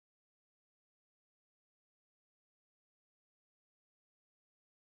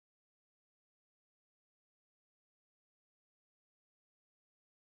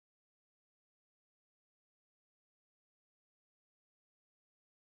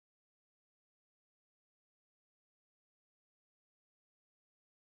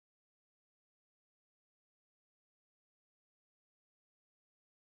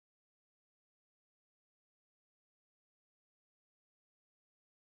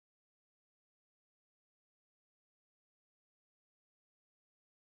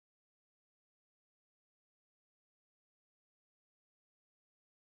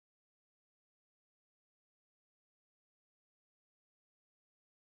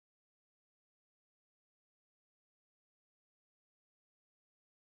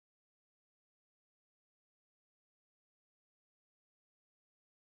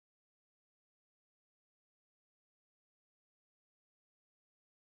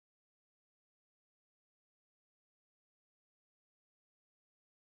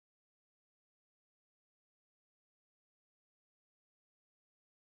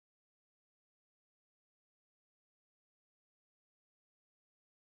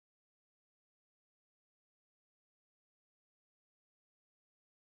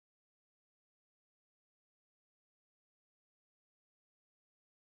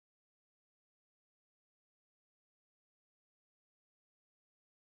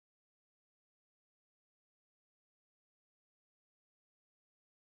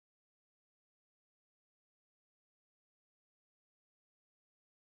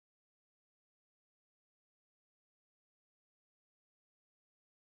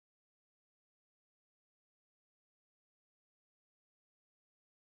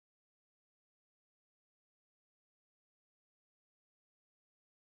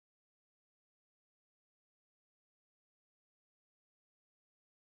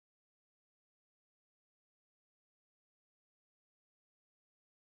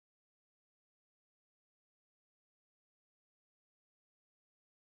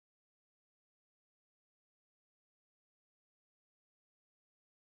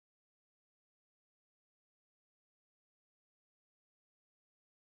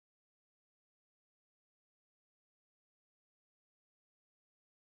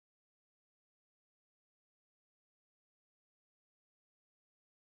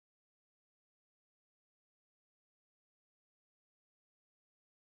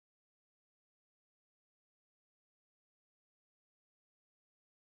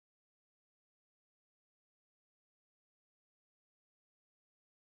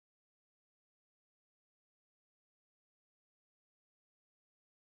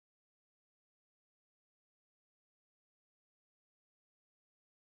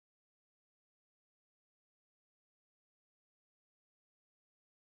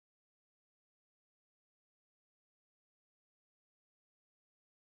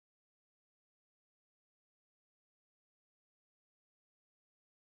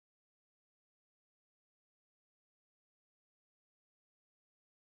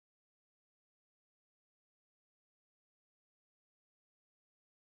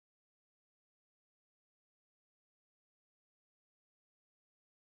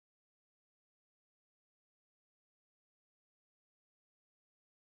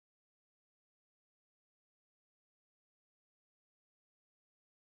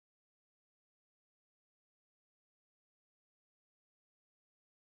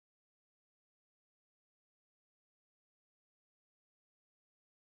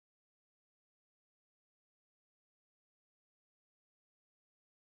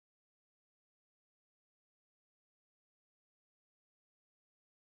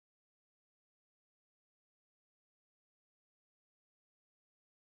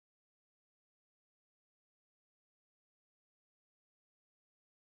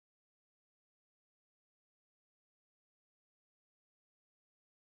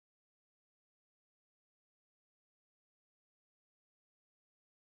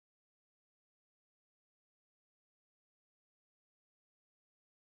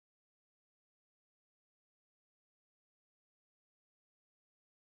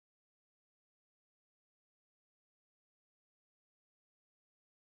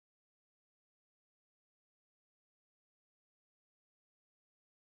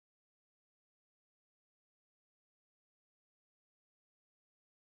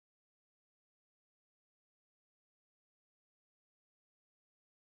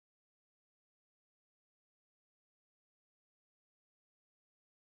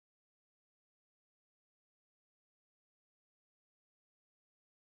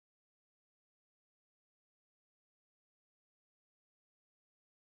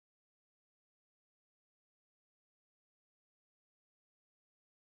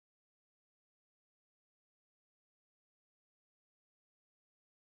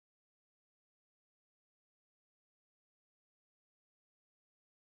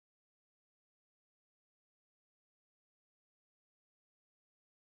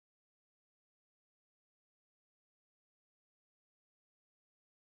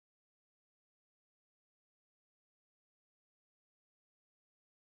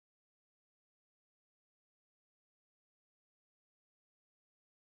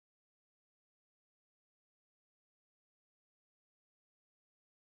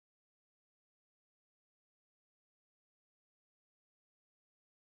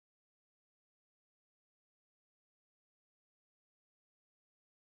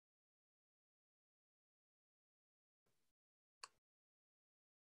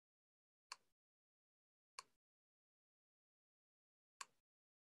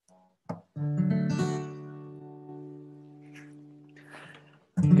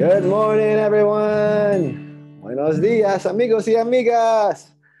Good morning, everyone. Buenos días, amigos y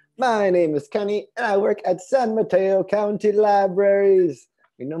amigas. My name is Kenny, and I work at San Mateo County Libraries.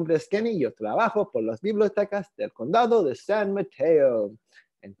 Mi nombre es Kenny y yo trabajo por las bibliotecas del condado de San Mateo.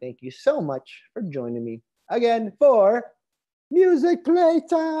 And thank you so much for joining me again for Music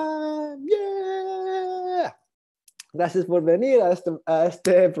Playtime. Yeah! Gracias por venir a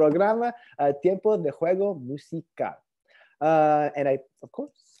este programa, Tiempo de Juego Musical. And of course,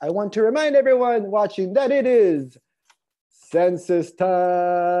 I want to remind everyone watching that it is census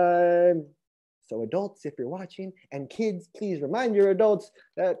time. So adults, if you're watching, and kids, please remind your adults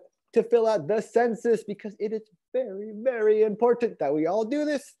to fill out the census because it is very, very important that we all do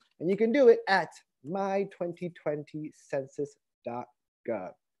this. And you can do it at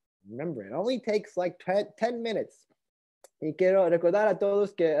my2020census.gov. Remember, it only takes like 10 minutes. Y quiero recordar a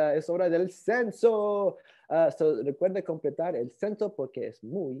todos que es hora del censo. So recuerde completar el censo porque es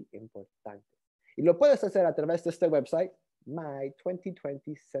muy importante. Y lo puedes hacer a través de este website,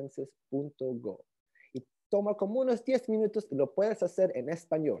 my2020census.go. Y toma como unos 10 minutos y lo puedes hacer en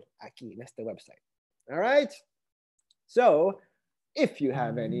español aquí en este website. All right? So, if you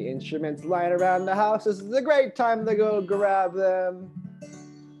have any instruments lying around the house, this is a great time to go grab them.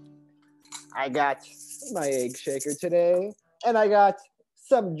 I got my egg shaker today, and I got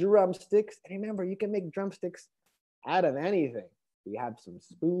some drumsticks. And remember, you can make drumsticks out of anything. You have some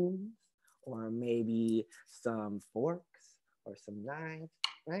spoons, or maybe some forks, or some knives,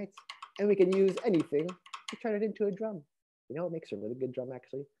 right? And we can use anything to turn it into a drum. You know what makes a really good drum,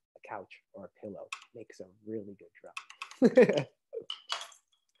 actually? A couch or a pillow makes a really good drum.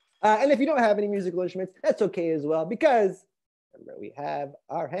 And if you don't have any musical instruments, that's okay as well, because remember, we have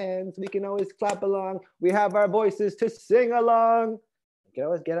our hands, we can always clap along. We have our voices to sing along. You can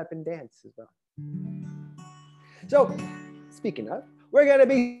always get up and dance as well. So, speaking of, we're gonna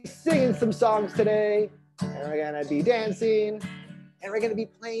be singing some songs today, and we're gonna be dancing, and we're gonna be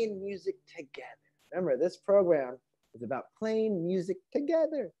playing music together. Remember, this program is about playing music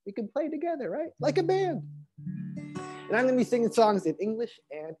together. We can play together, right? Like a band. And I'm gonna be singing songs in English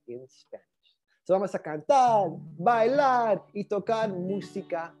and in Spanish. So vamos a cantar, bailar y tocar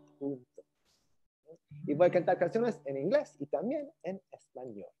música juntos. Y voy a cantar canciones en inglés y también en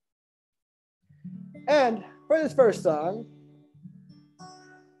español. And for this first song,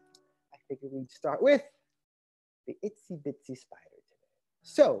 I figured we'd start with the Itsy Bitsy Spider today.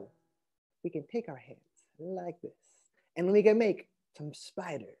 So we can take our hands like this, and we can make some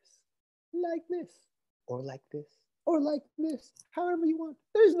spiders like this, or like this, or like this, however you want.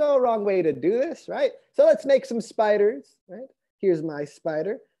 There's no wrong way to do this, right? So let's make some spiders, right? Here's my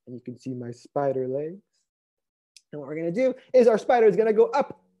spider, and you can see my spider legs. And what we're gonna do is our spider is gonna go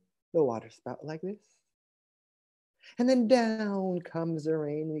up the water spout like this. And then down comes the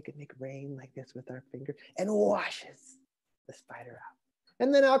rain. We can make rain like this with our finger and washes the spider out.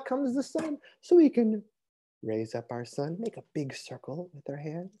 And then out comes the sun. So we can raise up our sun, make a big circle with our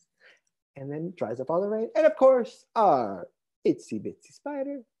hands, and then dries up all the rain. And of course, our itsy bitsy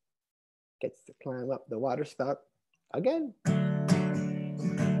spider gets to climb up the water spout again.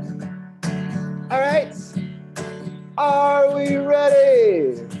 All right, are we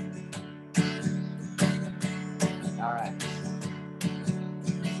ready? All right.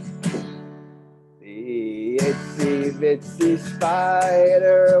 The itsy bitsy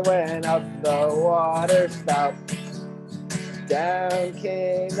spider went up the water spout. Down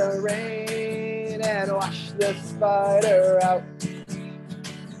came the rain and washed the spider out.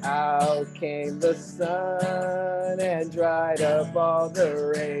 Out came the sun and dried up all the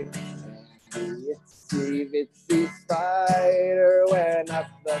rain. The itsy bitsy spider went up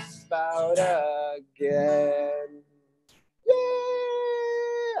the spout again.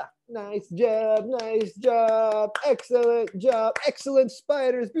 Yeah! Nice job, excellent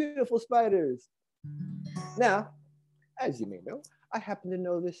spiders, beautiful spiders. Now, as you may know, I happen to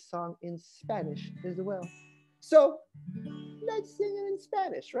know this song in Spanish as well. So, let's sing it in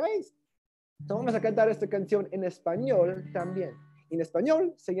Spanish, right? So vamos a cantar esta canción en español también. En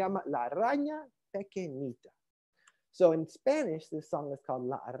español se llama La Araña Pequeñita. So in Spanish, this song is called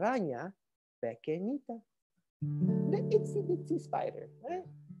La Araña Pequeñita. The itsy bitsy spider, right?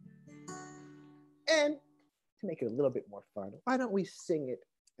 And to make it a little bit more fun, why don't we sing it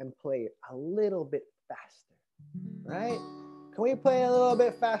and play it a little bit faster, right? Can we play a little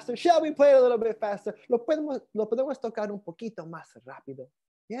bit faster? Shall we play a little bit faster? Lo podemos tocar un poquito más rápido.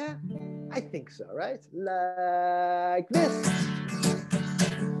 Yeah, I think so, right? Like this.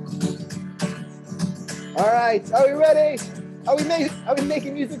 All right, are we ready? Are we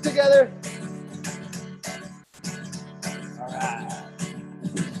making music together? All right.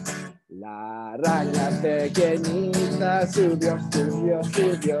 La araña pequeñita subió, subió,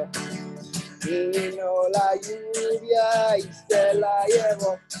 subió. Vino la lluvia y se la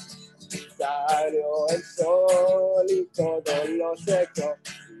llevó. Salió el sol y todo lo secó.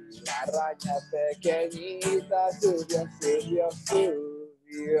 La araña pequeñita subió, subió,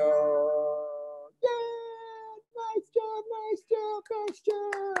 subió. Yeah! Nice job, nice job, nice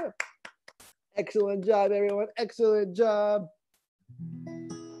job. Excellent job, everyone. Excellent job.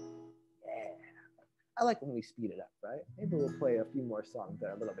 Yeah. I like when we speed it up, right? Maybe we'll play a few more songs that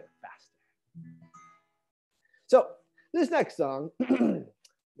are a little bit faster. So this next song, I'm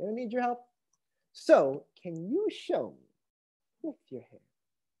gonna need your help. So can you show me with your hand,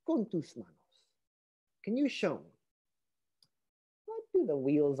 con tus manos, can you show me, what do the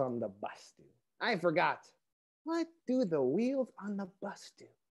wheels on the bus do? I forgot. What do the wheels on the bus do?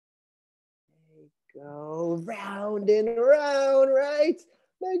 They go round and round, right?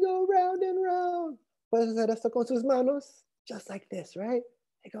 They go round and round. Puedes hacer esto con sus manos, just like this, right?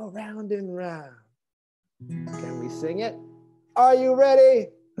 They go round and round. Can we sing it? Are you ready?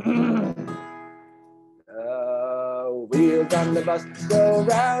 Wheels on the bus go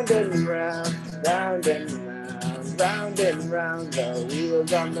round and round, round and round, round and round. The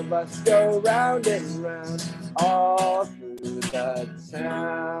wheels on the bus go round and round, all through the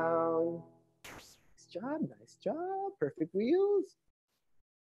town. Nice job, perfect wheels.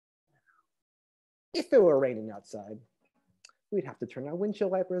 If it were raining outside, we'd have to turn our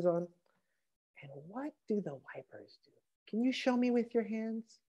windshield wipers on. And what do the wipers do? Can you show me with your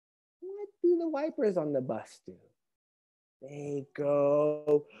hands? What do the wipers on the bus do? They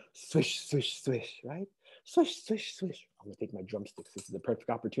go swish, swish, swish, right? Swish, swish, swish. I'm gonna take my drumsticks. This is the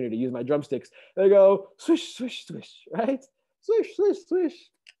perfect opportunity to use my drumsticks. They go swish, swish, swish, right? Swish, swish,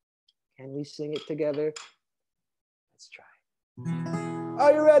 swish. Can we sing it together? Let's try.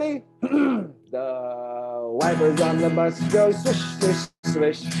 Are you ready? The wipers on the bus go swish, swish,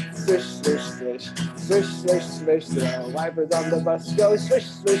 swish, swish, swish, swish, swish, swish, swish. The wipers on the bus go swish,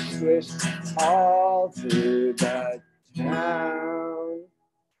 swish, swish, all through the town.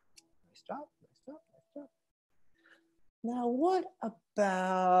 Nice job, nice job, nice job. Now, what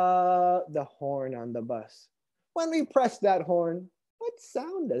about the horn on the bus? When we press that horn, what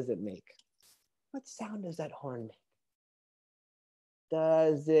sound does it make? What sound does that horn make?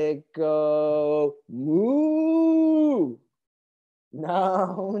 Does it go moo?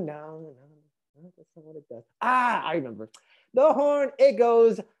 No. That's not what it does. Ah, I remember. The horn, it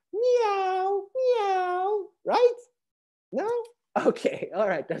goes meow, meow, right? No? Okay, all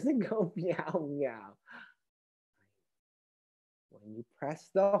right. Does it go meow, meow? When you press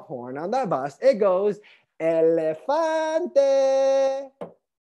the horn on the bus, it goes elefante.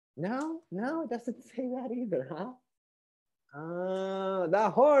 No, it doesn't say that either, huh? The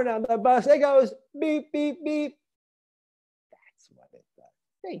horn on the bus, it goes beep, beep, beep. That's what it does.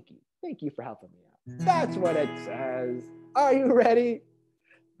 Thank you for helping me out. That's what it says. Are you ready?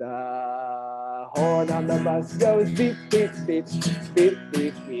 The horn on the bus goes beep, beep, beep, beep,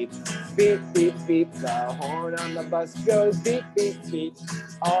 beep, beep, beep, beep, beep. The horn on the bus goes beep, beep, beep,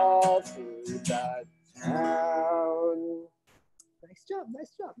 all through the town. Nice job,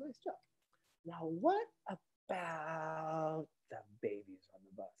 nice job, nice job. Now, what about the babies on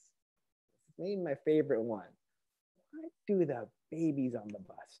the bus? This is maybe my favorite one. What do the babies on the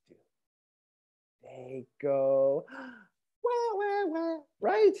bus do? They go, wah, wah, wah,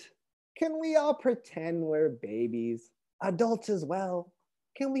 right? Can we all pretend we're babies? Adults as well.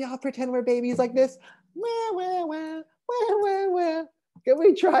 Can we all pretend we're babies like this? Wah, wah, wah, wah, wah, wah. Can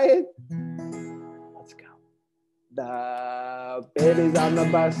we try it? Let's go. The babies on the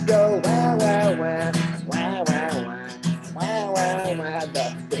bus go wah, wah, wah, wah, wah, wah, wah, wah, wah. The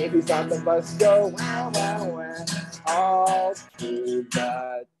babies on the bus go wah, wah, wah, all through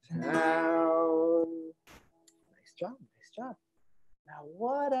the town. Nice job, nice job. Now,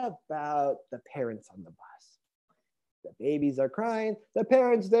 what about the parents on the bus? The babies are crying. The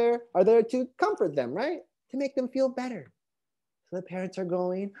parents are there to comfort them, right? To make them feel better. So the parents are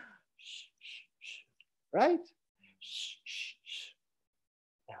going, shh, shh, shh, right? Shh, shh, shh.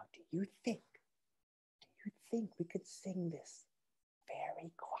 Now, do you think we could sing this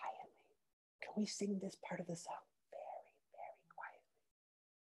very quietly? Can we sing this part of the song very, very quietly?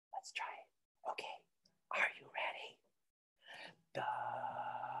 Let's try it. Okay, are you ready? The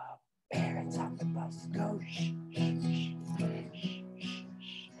parents on the bus go shh, shh, shh, shh,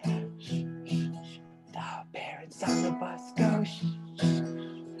 shh, shh, shh. The parents on the bus go shh, shh,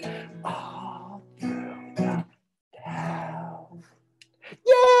 all through the town.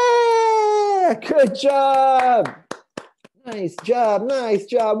 Yeah! Good job! Nice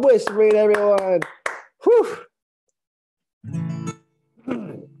job whispering, everyone. Whew.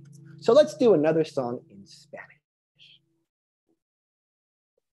 So let's do another song in Spanish.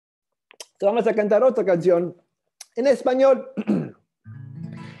 So vamos a cantar otra canción en español.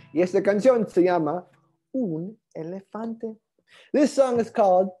 Y esta canción se llama Un Elefante. This song is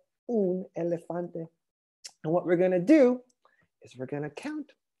called Un Elefante. And what we're going to do is we're going to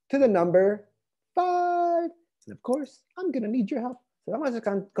count to the number 5. And of course, I'm going to need your help. So vamos a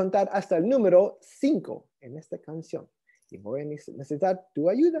contar hasta el número 5 en esta canción. Y voy a necesitar tu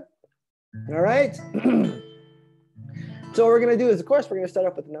ayuda. All right? So what we're going to do is, of course, we're going to start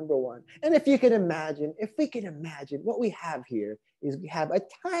off with the number 1. And if we can imagine, what we have here is we have a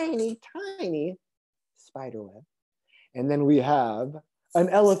tiny, tiny spider web. And then we have an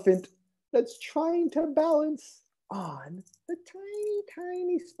elephant that's trying to balance on the tiny,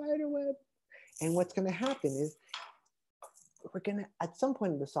 tiny spider web. And what's going to happen is at some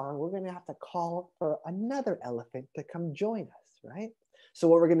point in the song, we're going to have to call for another elephant to come join us, right? So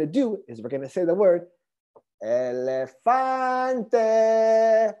what we're going to do is we're going to say the word elefante.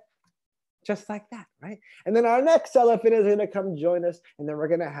 Just like that, right? And then our next elephant is going to come join us. And then we're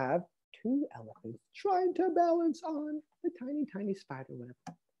going to have 2 elephants trying to balance on the tiny, tiny spider web.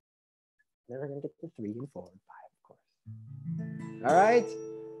 Then we're going to get to 3 and 4 and 5, of course. All right?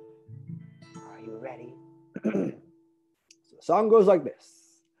 Are you ready? So the song goes like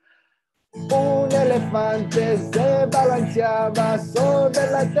this. Un elefante se balanceaba sobre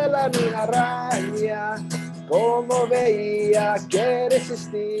la tela de una araña. Como veía que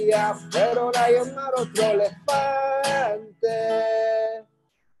resistía, fueron a llamar otro elefante.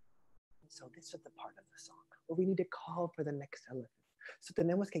 So this is the part of the song where we need to call for the next elephant. So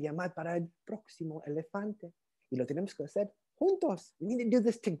tenemos que llamar para el próximo elefante. Y lo tenemos que hacer juntos. We need to do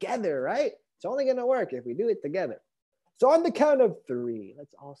this together, right? It's only going to work if we do it together. So on the count of 3,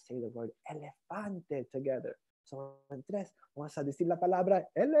 let's all say the word elefante together. So on 3, vamos a decir la palabra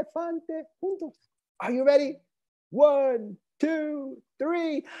elefante juntos. Are you ready? 1, 2,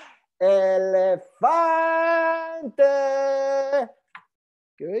 3. Elefante.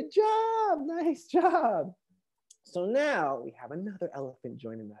 Good job. Nice job. So now we have another elephant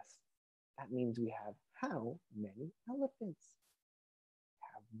joining us. That means we have how many elephants? We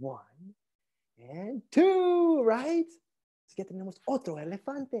have 1 and 2, right? Así que tenemos otro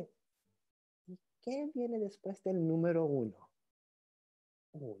elefante. ¿Y qué viene después del número 1?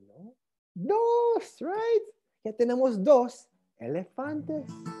 1, 2, right? Ya tenemos 2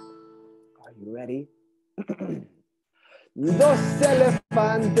 elefantes. Are you ready? 2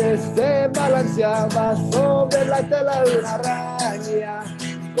 elefantes se balanceaban sobre la tela de una araña.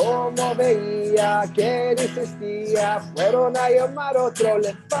 Como veía que resistía, fueron a llamar otro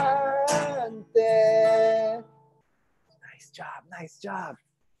elefante. Nice job.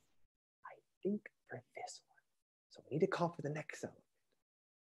 I think for this one, so we need to call for the next elephant.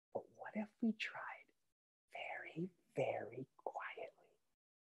 But what if we tried very, very quietly?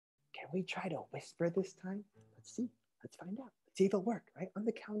 Can we try to whisper this time? Let's see. Let's find out. Let's see if it'll work, right? On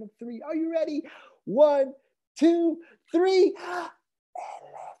the count of 3. Are you ready? 1, 2, 3.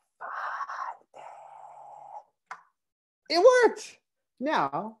 Elefante. It worked.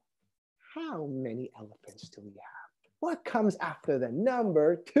 Now, how many elephants do we have? What comes after the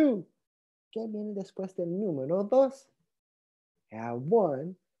number 2? ¿Qué viene después del número 2? Yeah,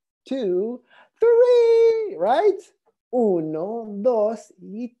 1, 2, 3, right? 1, 2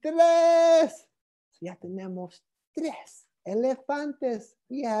 y 3. So ya tenemos 3 elefantes.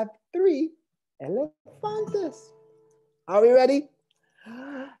 We have 3 elefantes. Are we ready?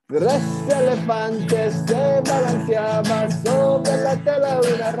 3 elefantes se balanceaban sobre la tela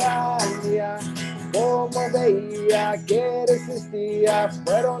de una araña. Como veía que resistía,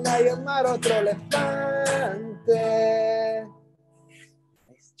 fueron a llamar otro elefante.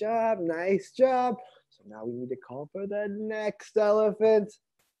 Nice job. So now we need to call for the next elephant.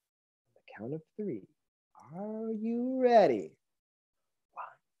 On the count of 3. Are you ready? 1,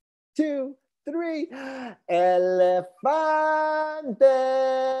 2, 3. Elefante.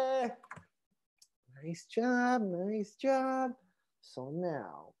 Nice job. So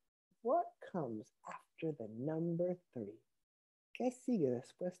now, what comes after the number 3? ¿Qué sigue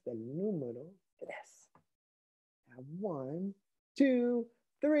después del número 3? 1, 2,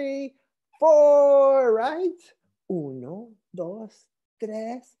 3, 4, right? 1, 2,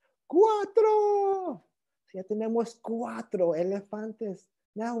 3, 4. So ya tenemos 4 elefantes.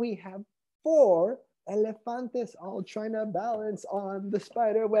 Now we have 4 elefantes all trying to balance on the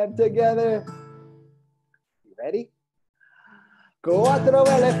spider web together. You ready? 4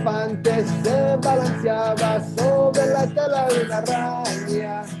 elefantes se balanceaban sobre la tela de una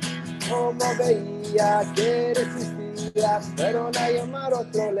araña. Como veía que resistía, fueron a llamar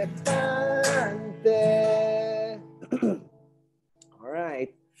otro elefante. All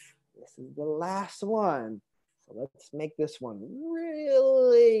right, this is the last one. So let's make this one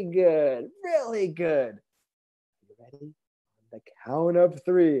really good, really good. Are you ready? On the count of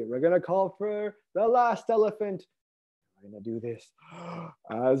 3, we're gonna call for the last elephant. We're gonna do this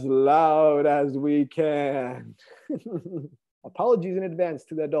as loud as we can. Apologies in advance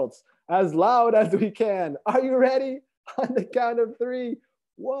to the adults. As loud as we can. Are you ready? On the count of 3.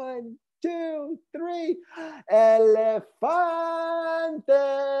 1, 2, 3. Elefante.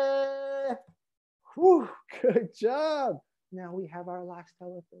 Whew, good job. Now we have our last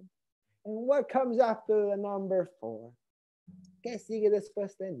elephant. And what comes after the number 4? ¿Qué sigue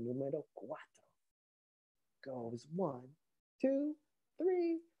después del número 4? Goes 1, 2,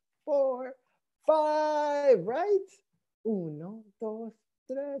 3, 4, 5, right? 1, 2,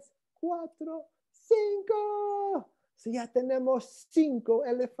 3, 4, 5. So ya tenemos 5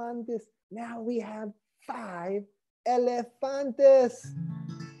 elefantes. Now we have 5 elefantes.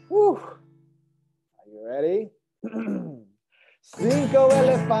 Whew. Are you ready? 5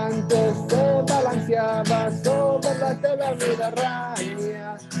 elefantes se balanceaban sobre la tela de una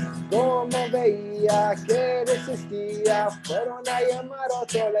araña. Como veía que resistía, fueron a llamar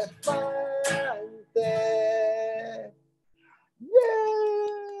otro elefante. Yeah!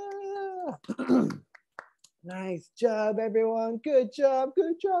 Nice job, everyone. Good job,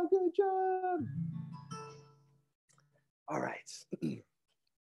 good job, good job. All right.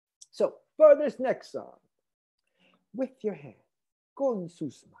 So for this next song, with your hand, con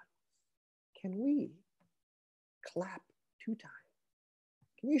sus manos, can we clap 2 times?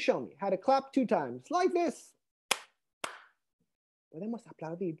 Can you show me how to clap 2 times? Like this. Podemos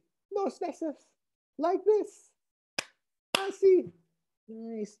aplaudir 2 veces. Like this. Así.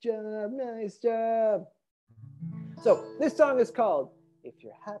 Nice job, nice job. So this song is called If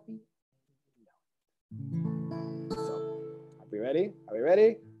You're Happy. So are we ready? Are we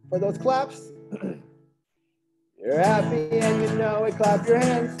ready for those claps? You're happy and you know it, clap your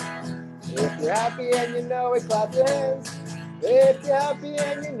hands. If you're happy and you know it, clap your hands. If you're happy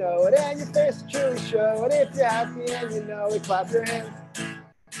and you know it, and your face will truly show it. If you're happy and you know it, clap your hands.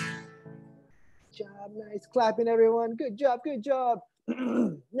 Good job, nice clapping, everyone. Good job, good job.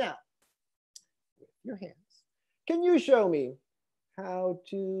 Now, with your hands, can you show me how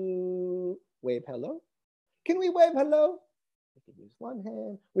to wave hello? Can we wave hello? We can use one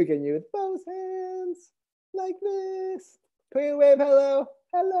hand. We can use both hands. Like this. Can we wave hello?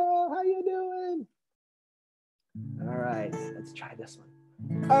 Hello, how you doing? All right, let's try this one.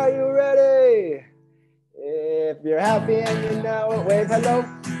 Are you ready? If you're happy and you know it, wave hello.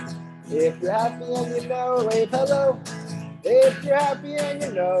 If you're happy and you know it, wave hello. If you're happy and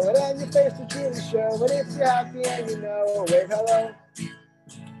you know it, and your face will truly show. But if you're happy and you know it, wave hello.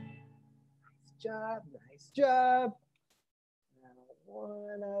 Nice job, nice job. Now, what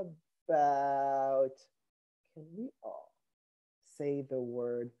about, can we all say the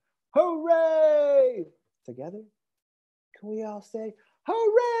word hooray together? Can we all say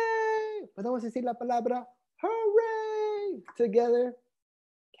hooray? ¿Podemos decir la palabra hooray together?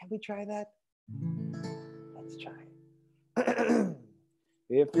 Can we try that? Let's try it.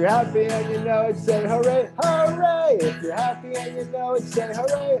 If you're happy and you know it, say hooray, hooray. If you're happy and you know it, say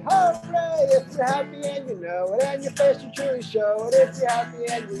hooray, hooray. If you're happy and you know it, and your face will truly show it. If you're happy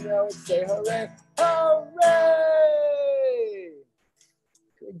and you know it, say hooray, hooray.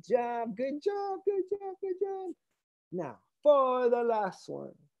 Good job, good job, good job, good job. Now, for the last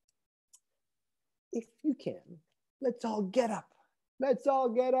one. If you can, let's all get up. Let's all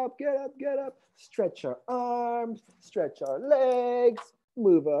get up, get up, get up. Stretch our arms, stretch our legs,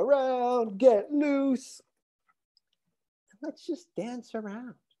 move around, get loose. Let's just dance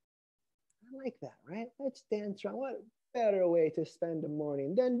around. I like that, right? Let's dance around. What better way to spend the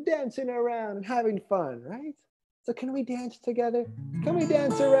morning than dancing around and having fun, right? So can we dance together? Can we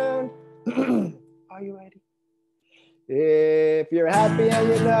dance around? Are you ready? If you're happy and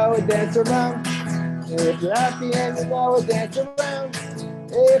you know it, dance around. If you're happy and you know it, dance around.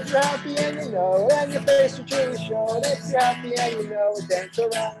 If you're happy and you know it, and your face will truly show it. If you're happy and you know it, dance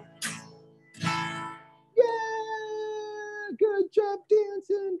around. Yeah! Good job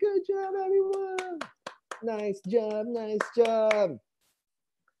dancing. Good job, everyone. Nice job, nice job.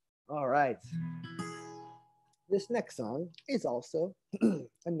 All right. This next song is also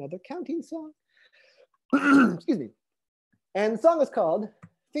another counting song. Excuse me. And the song is called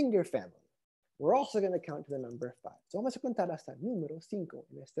Finger Family. we're also going to count to the number 5. So vamos a contar hasta número 5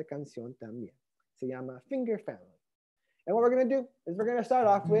 en esta canción también. Se llama Finger Family. And what we're going to do is we're going to start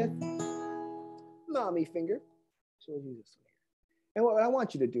off with mommy finger. So we'll use this one here. And what I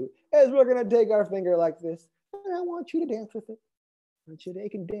want you to do is we're going to take our finger like this, and I want you to dance with it. I want you to, you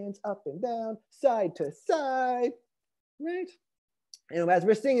can dance up and down, side to side, right? And as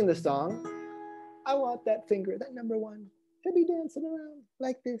we're singing the song, I want that finger, that number 1, to be dancing around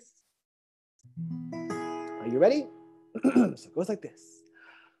like this. Are you ready? So it goes like this.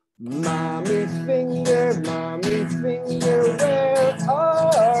 Mommy's finger, where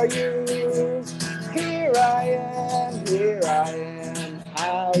are you? Here I am,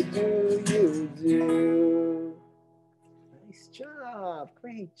 how do you do? Nice job,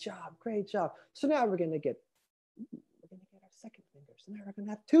 great job. So now we're gonna get our second finger. So now we're gonna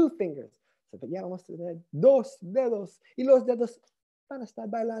have 2 fingers. So ya vamos a tener 2 dedos. Y los dedos van a estar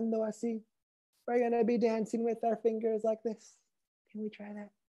bailando así. We're gonna be dancing with our fingers like this. Can we try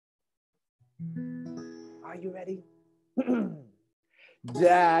that? Are you ready?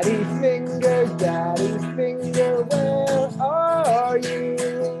 Daddy finger, where are you?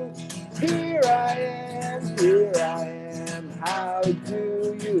 Here I am, how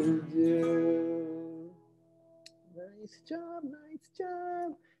do you do? Nice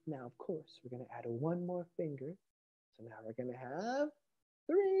job. Now, of course, we're gonna add 1 more finger. So now we're gonna have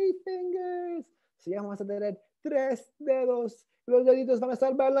 3 fingers. So ya vamos a tener 3 dedos. Los deditos van a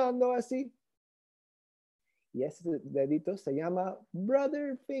estar bailando así. Y ese dedito se llama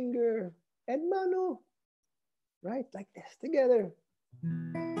brother finger, hermano. Right, like this, together.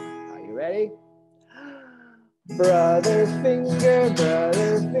 Are you ready? Brother finger, where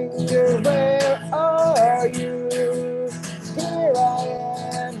are you?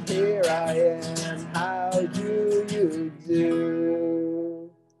 Here I am, how do you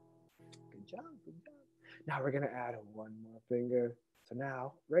do? Good job. Now we're gonna add 1 more finger. So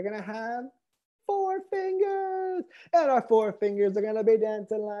now we're gonna have 4 fingers, and our 4 fingers are gonna be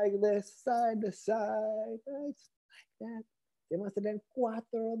dancing like this, side to side, right? Like that. Vamos a tener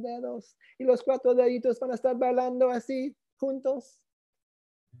 4 dedos, y los 4 deditos van a estar bailando así, juntos.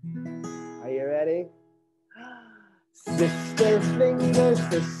 Are you ready? Sister finger,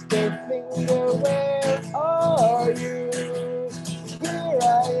 where are you?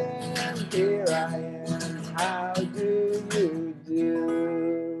 Here I am, how do you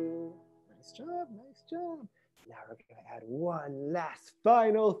do? Nice job. Now we're gonna add 1 last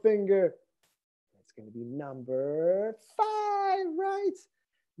final finger. It's gonna be number 5, right?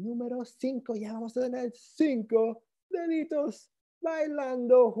 Número 5, ya vamos a tener 5 deditos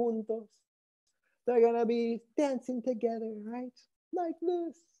bailando juntos. They're gonna be dancing together, right? Like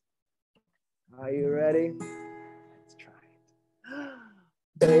this. Are you ready? Let's try it.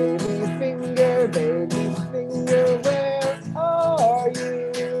 Baby finger, where are you?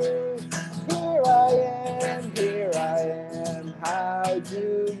 Here I am, how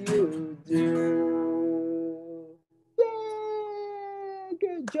do you do? Yeah,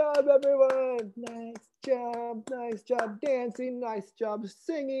 good job, everyone. Nice job dancing, nice job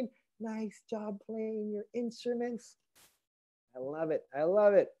singing, nice job playing your instruments. I love it.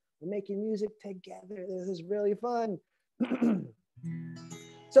 We're making music together. This is really fun.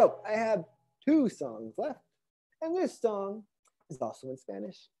 So I have 2 songs left, and this song is also in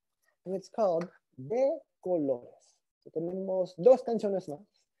Spanish, and it's called De Colores. So tenemos 2 canciones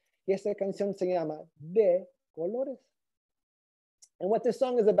más, y esta canción se llama De Colores. And what this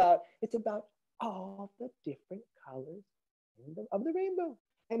song is about, it's about all the different colors of the rainbow,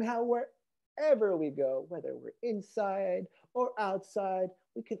 and how wherever we go, whether we're inside or outside,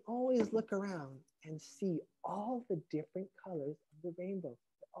 we can always look around and see all the different colors of the rainbow.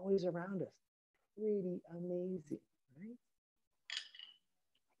 They're always around us. Pretty amazing, right?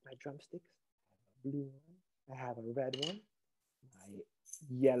 My drumsticks, I have a blue one, I have a red one, my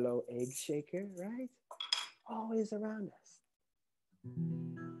yellow egg shaker, right? Always around us.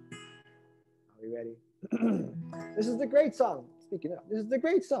 Are we ready? This is the great song, speaking of, this is the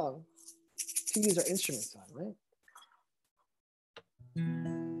great song to use our instruments on, right?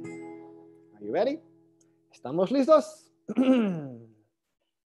 Are you ready? ¿Estamos listos?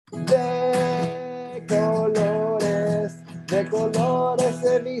 De colores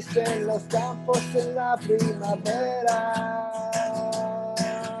se visten los campos en la primavera.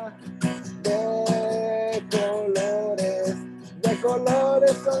 De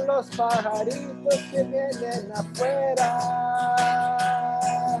colores son los pajaritos que vienen afuera.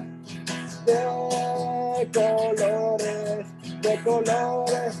 De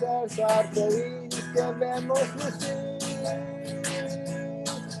colores es arcoíris que vemos lucir.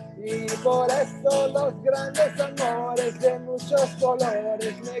 Y Y por eso los grandes amores de muchos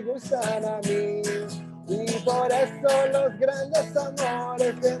colores me gustan a mí. Y por eso los grandes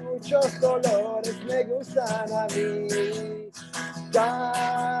amores de muchos colores me gustan a mí.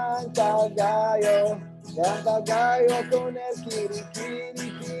 Canta gallo con el kiri,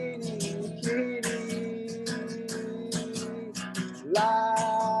 kiri, kiri, kiri.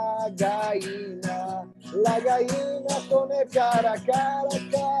 La gallina con el cara, cara,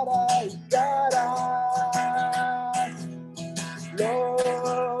 cara y cara.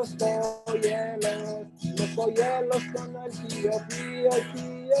 Los polluelos con el pío, pío,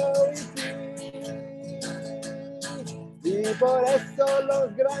 pío y pío. Y por eso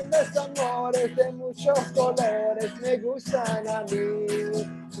los grandes amores de muchos colores me gustan a mí.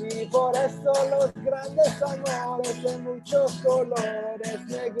 Y por eso los grandes amores de muchos colores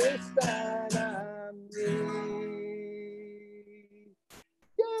me gustan a mí.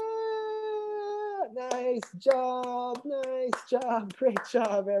 Yeah! Nice job, great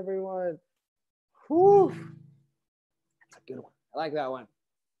job, everyone. Whew. That's a good one. I like that one.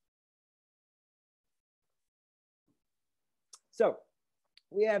 So,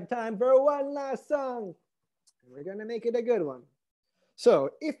 we have time for one last song. We're going to make it a good one.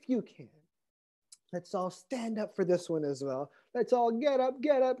 So, if you can, let's all stand up for this one as well. Let's all get up,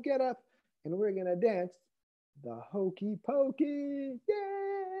 get up, get up. And we're going to dance the hokey pokey.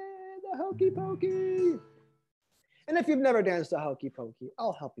 Yeah, the hokey pokey. And if you've never danced a hokey pokey,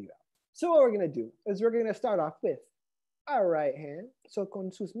 I'll help you out. So what we're going to do is we're going to start off with our right hand. So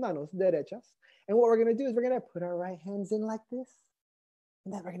con sus manos derechas. And what we're going to do is we're going to put our right hands in like this.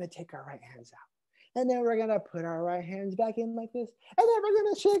 And then we're going to take our right hands out. And then we're going to put our right hands back in like this. And then we're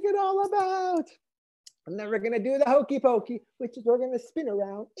going to shake it all about. And then we're going to do the hokey pokey, which is we're going to spin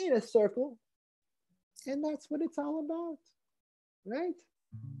around in a circle. And that's what it's all about. Right?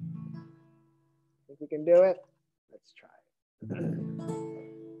 Think we can do it? Let's try it.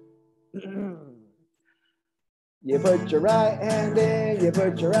 You put your right hand in, you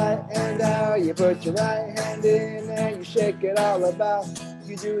put your right hand out, you put your right hand in and you shake it all about.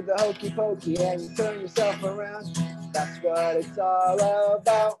 You do the hokey pokey and you turn yourself around. That's what it's all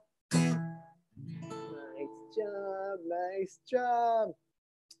about. Nice job, nice job.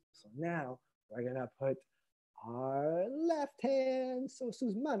 So now we're gonna put our left hand, so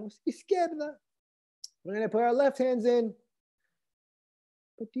sus manos izquierda. We're gonna put our left hands in.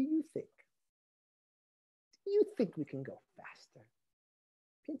 But do you think we can go faster?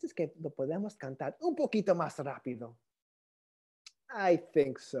 ¿Piensas que lo podemos cantar un poquito más rápido? I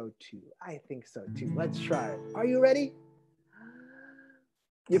think so too. Let's try it. Are you ready?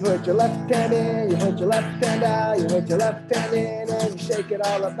 You put your left hand in, you put your left hand out, you put your left hand in and you shake it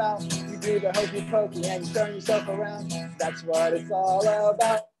all about. You do the hokey pokey and you turn yourself around. That's what it's all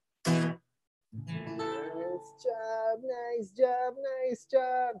about. Nice job, nice job, nice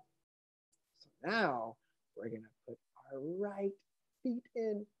job. So now we're going to put our right feet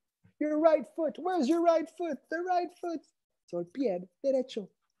in. Your right foot. Where's your right foot? The right foot. So el pie derecho.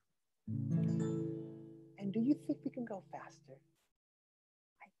 And do you think we can go faster?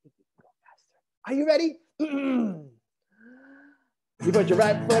 I think we can go faster. Are you ready? You put your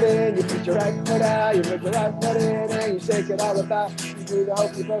right foot in, you put your right foot out, you put your right foot in and you shake it all about. You do the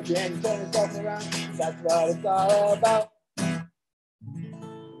hokey pokey and you turn yourself around. That's what it's all about.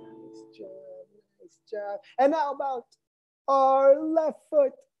 Nice job. And how about our left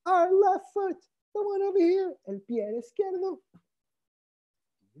foot, the one over here, el pie izquierdo.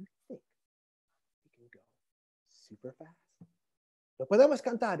 Do you think we can go super fast? ¿Lo podemos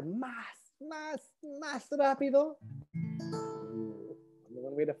cantar más rápido? Only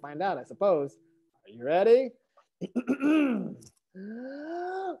one way to find out, I suppose. Are you ready?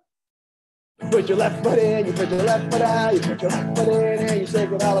 Put your left foot in, you put your left foot out, you put your right foot in, and you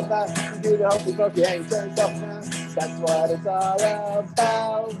shake it all about. You do the hokey pokey and you turn yourself around. That's what it's all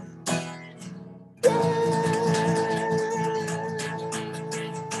about.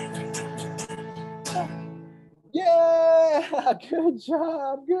 Yeah! Good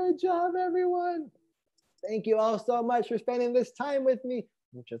job, everyone. Thank you all so much for spending this time with me.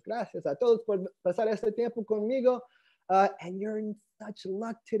 Muchas gracias a todos por pasar este tiempo conmigo. And you're in such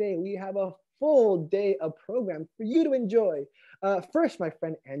luck today. We have a full day of program for you to enjoy. First, my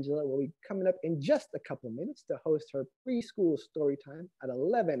friend Angela will be coming up in just a couple of minutes to host her preschool story time at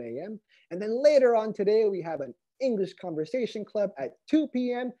 11 a.m. And then later on today, we have an English conversation club at 2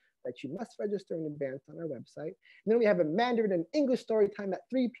 p.m. that you must register in advance on our website. And then we have a Mandarin and English story time at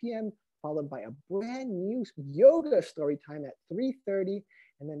 3 p.m., followed by a brand new yoga story time at 3:30.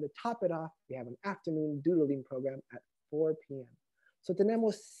 And then to top it off, we have an afternoon doodling program at 4 p.m. So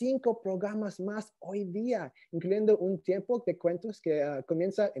tenemos 5 programas más hoy día, incluyendo un tiempo de cuentos que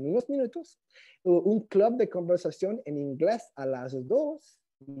comienza en unos minutos, un club de conversación en inglés a las 2,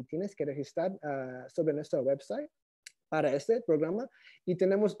 y tienes que registrar sobre nuestro website para este programa. Y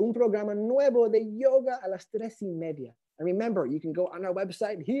tenemos un programa nuevo de yoga a las 3:30. And remember, you can go on our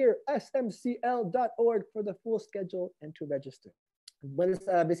website here, smcl.org, for the full schedule and to register. Puedes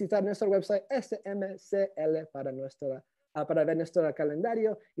visitar nuestro website smcl para ver nuestro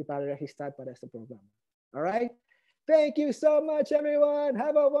calendario y para registrar para este programa. All right? Thank you so much, everyone.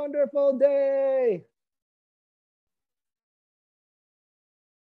 Have a wonderful day.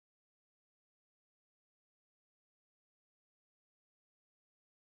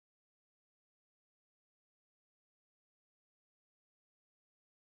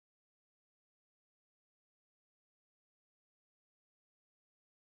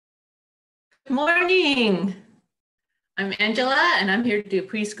 Good morning. I'm Angela, and I'm here to do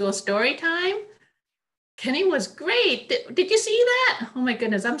preschool story time. Kenny was great. Did you see that? Oh my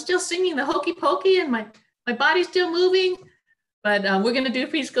goodness, I'm still singing the hokey pokey and my body's still moving. But we're going to do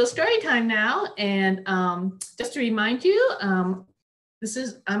preschool story time now. And just to remind you, I'm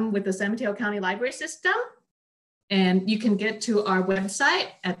with the San Mateo County Library System. And you can get to our website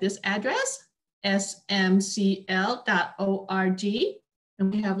at this address, smcl.org.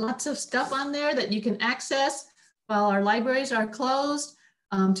 And we have lots of stuff on there that you can access while our libraries are closed.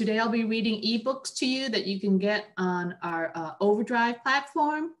 Today I'll be reading ebooks to you that you can get on our Overdrive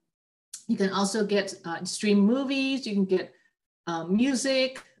platform. You can also get stream movies, you can get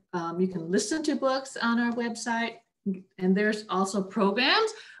music, you can listen to books on our website. And there's also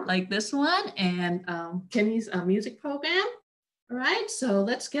programs like this one and Kenny's music program. All right, so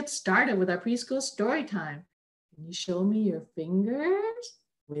let's get started with our preschool story time. Can you show me your fingers?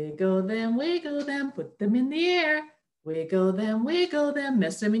 Wiggle them, put them in the air. Wiggle them,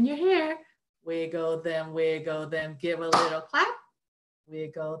 mess them in your hair. Wiggle them, give a little clap.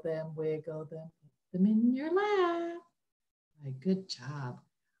 Wiggle them, put them in your lap. Right, good job.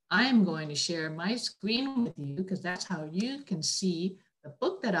 I'm going to share my screen with you because that's how you can see the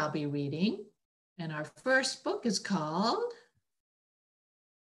book that I'll be reading. And our first book is called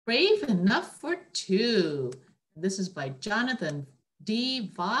Brave Enough for Two. This is by Jonathan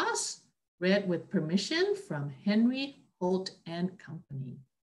D. Voss, read with permission from Henry Holt and Company.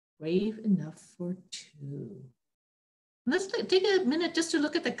 Brave Enough for Two. Let's take a minute just to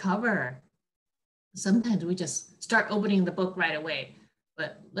look at the cover. Sometimes we just start opening the book right away,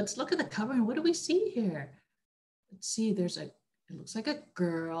 but let's look at the cover and what do we see here? Let's see, it looks like a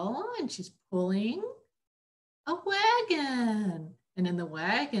girl and she's pulling a wagon. And in the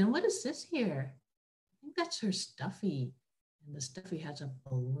wagon, what is this here? I think that's her stuffy. And the stuffy has a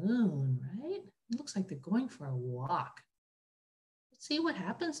balloon, right? It looks like they're going for a walk. Let's see what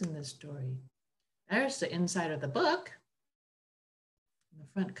happens in this story. There's the inside of the book, the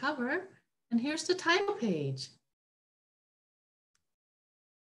front cover, and here's the title page.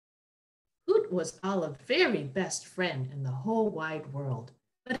 Hoot was Olive's very best friend in the whole wide world.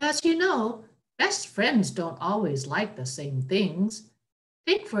 But as you know, best friends don't always like the same things.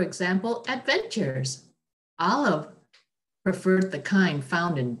 Take, for example, adventures. Olive preferred the kind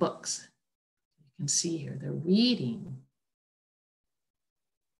found in books. You can see here, they're reading.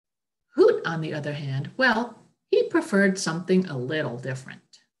 Hoot, on the other hand, well, he preferred something a little different.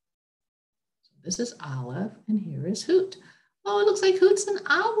 So this is Olive, and here is Hoot. Oh, it looks like Hoot's an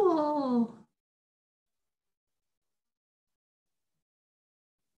owl.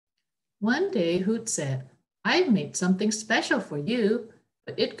 One day, Hoot said, I've made something special for you,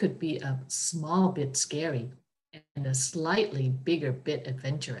 but it could be a small bit scary and a slightly bigger bit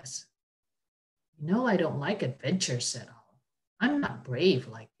adventurous. You know, I don't like adventure, said Olive. I'm not brave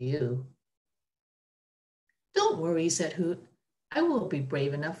like you. Don't worry, said Hoot. I will be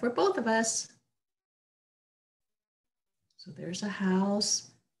brave enough for both of us. So there's a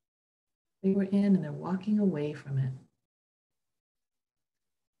house they were in and they're walking away from it.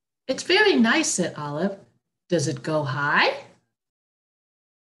 It's very nice, said Olive. Does it go high?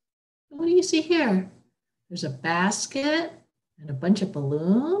 What do you see here? There's a basket and a bunch of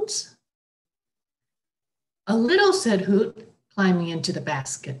balloons. A little, said Hoot, climbing into the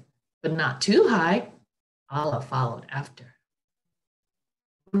basket, but not too high. Olive followed after.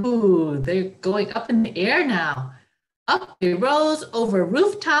 Ooh, they're going up in the air now. Up they rose over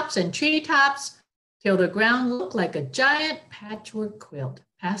rooftops and treetops till the ground looked like a giant patchwork quilt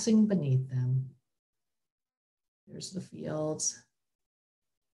passing beneath them. There's the fields.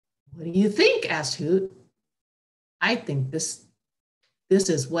 What do you think? Asked Hoot. I think this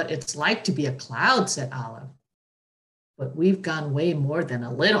is what it's like to be a cloud, said Olive. but we've gone way more than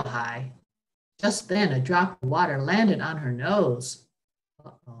a little high. Just then, a drop of water landed on her nose.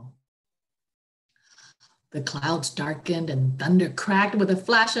 Uh-oh. The clouds darkened and thunder cracked with a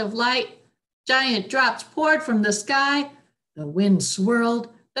flash of light. Giant drops poured from the sky. The wind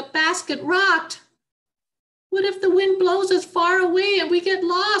swirled. The basket rocked. What if the wind blows us far away and we get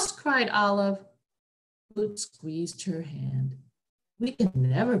lost? Cried Olive. Hoot squeezed her hand. We can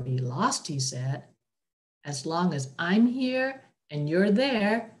never be lost, he said. As long as I'm here and you're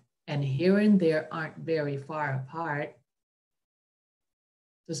there, and here and there aren't very far apart.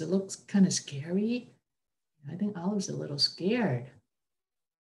 Does it look kind of scary? I think Olive's a little scared.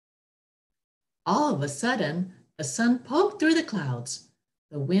 All of a sudden, the sun poked through the clouds.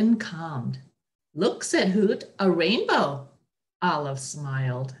 The wind calmed. Look, said Hoot, a rainbow. Olive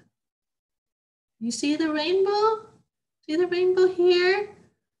smiled. You see the rainbow? See the rainbow here?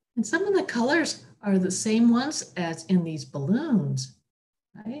 And some of the colors are the same ones as in these balloons,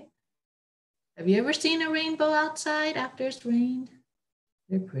 right? Have you ever seen a rainbow outside after it's rained?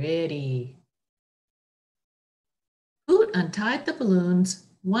 They're pretty. Hoot untied the balloons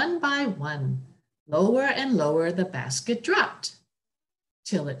one by one. Lower and lower the basket dropped,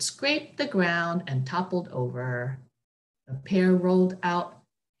 till it scraped the ground and toppled over. The pair rolled out,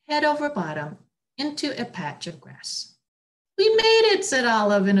 head over bottom, into a patch of grass. We made it, said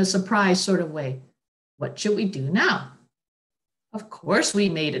Olive in a surprised sort of way. What should we do now? Of course we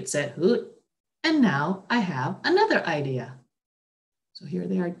made it, said Hoot. And now I have another idea. So here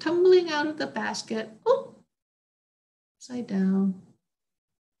they are tumbling out of the basket. Oh, upside down.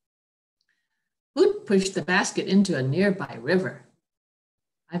 Hoot pushed the basket into a nearby river.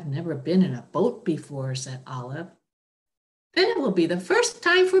 I've never been in a boat before, said Olive. Then it will be the first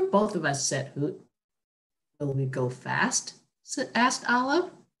time for both of us, said Hoot. Will we go fast? Asked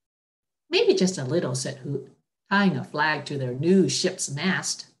Olive. Maybe just a little, said Hoot, tying a flag to their new ship's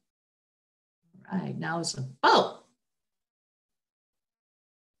mast. All right, now it's a boat.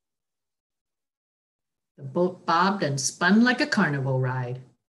 The boat bobbed and spun like a carnival ride.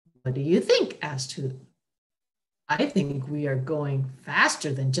 What do you think? Asked Hoot. I think we are going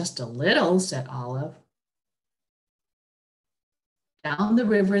faster than just a little, said Olive. Down the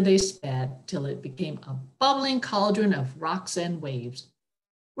river they sped till it became a bubbling cauldron of rocks and waves.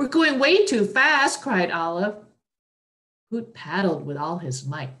 We're going way too fast, cried Olive. Hoot paddled with all his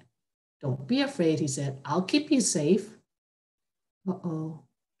might. Don't be afraid, he said. I'll keep you safe. Uh-oh,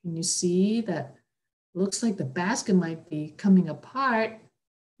 can you see that? Looks like the basket might be coming apart.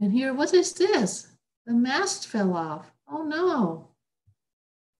 And here, what is this? The mast fell off. Oh no.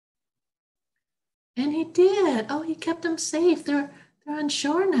 And he did. Oh, he kept them safe. They're on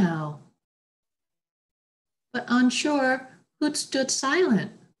shore now. But on shore, Hoot stood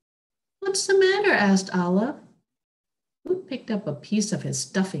silent. What's the matter? Asked Olive. Hoot picked up a piece of his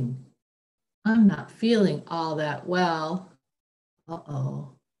stuffing. I'm not feeling all that well.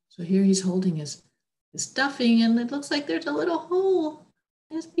 Uh-oh. So here he's holding his stuffing, and it looks like there's a little hole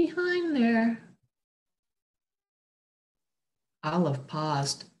just behind there. Olive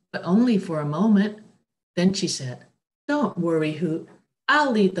paused, but only for a moment. Then she said, Don't worry, Hoot.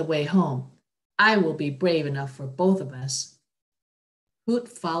 I'll lead the way home. I will be brave enough for both of us. Hoot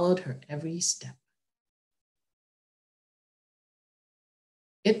followed her every step.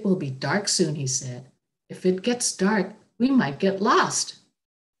 It will be dark soon, he said. If it gets dark, we might get lost.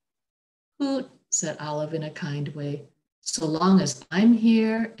 Hoot, said Olive in a kind way, so long as I'm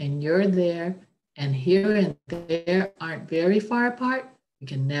here and you're there, and here and there aren't very far apart, we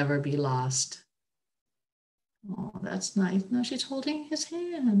can never be lost. Oh, that's nice. Now she's holding his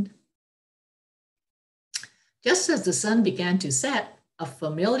hand. Just as the sun began to set, a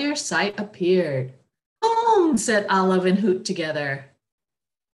familiar sight appeared. Home, said Olive and Hoot together.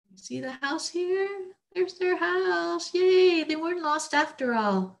 You see the house here? There's their house. Yay, they weren't lost after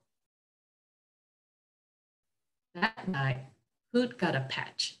all. That night, Hoot got a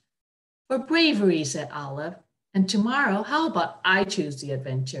patch. For bravery, said Olive. And tomorrow, how about I choose the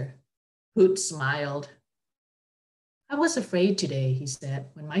adventure? Hoot smiled. I was afraid today, he said,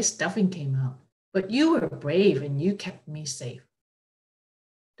 when my stuffing came out. But you were brave and you kept me safe.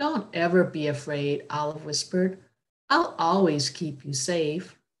 Don't ever be afraid, Olive whispered. I'll always keep you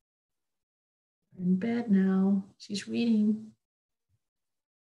safe. We're in bed now. She's reading.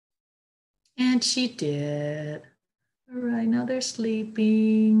 And she did. All right, now they're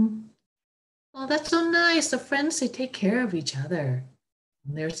sleeping. Oh, that's so nice. The friends, they take care of each other.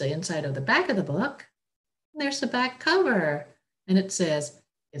 And there's the inside of the back of the book. And there's the back cover. And it says,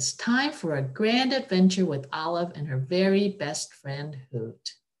 it's time for a grand adventure with Olive and her very best friend,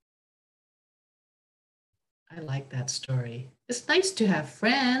 Hoot. I like that story. It's nice to have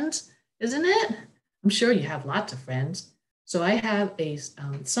friends, isn't it? I'm sure you have lots of friends. So I have a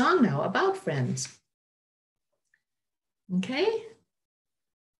song now about friends. Okay?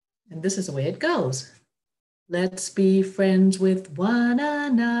 And this is the way it goes. Let's be friends with one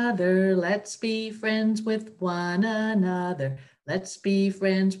another. Let's be friends with one another. Let's be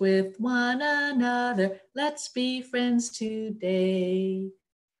friends with one another. Let's be friends today.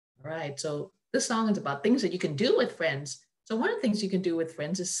 All right, so this song is about things that you can do with friends. So one of the things you can do with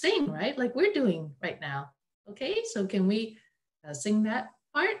friends is sing, right? Like we're doing right now. Okay, so can we sing that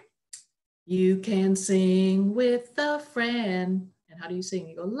part? You can sing with a friend. And how do you sing?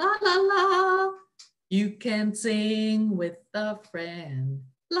 You go la, la, la. You can sing with a friend.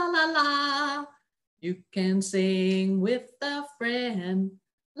 La, la, la. You can sing with a friend.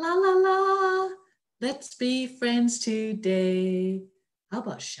 La, la, la. Let's be friends today. How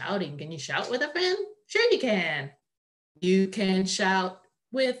about shouting? Can you shout with a friend? Sure you can. You can shout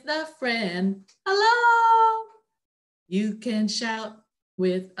with a friend. Hello. You can shout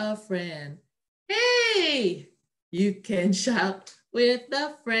with a friend. Hey. You can shout with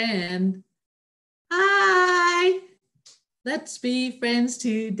a friend. Hi. Let's be friends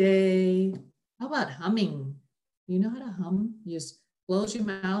today. How about humming? You know how to hum? You just close your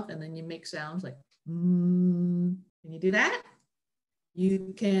mouth and then you make sounds like Can you do that?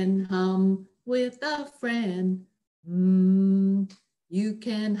 You can hum with a friend. You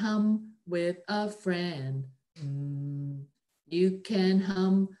can hum with a friend. You can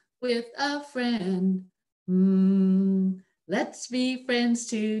hum with a friend. Let's be friends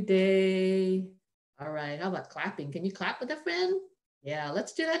today. All right, how about clapping? Can you clap with a friend? Yeah,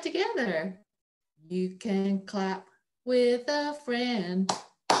 let's do that together. You can clap with a friend.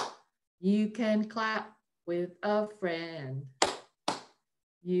 You can clap with a friend.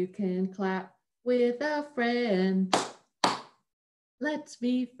 You can clap with a friend. Let's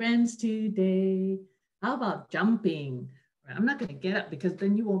be friends today. How about jumping? I'm not going to get up because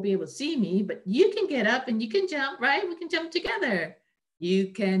then you won't be able to see me, but you can get up and you can jump, right? We can jump together. You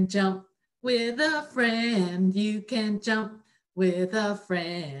can jump with a friend. You can jump with a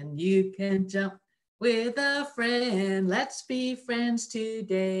friend. You can jump with a friend. Let's be friends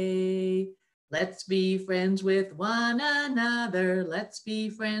today. Let's be friends with one another. Let's be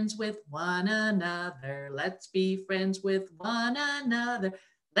friends with one another. Let's be friends with one another.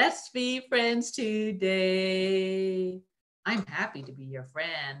 Let's be friends today. I'm happy to be your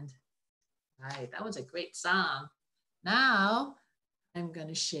friend. All right, that was a great song. Now I'm going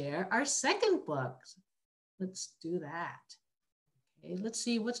to share our second book. Let's do that. Okay, let's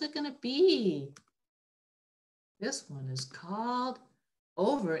see, what's it going to be? This one is called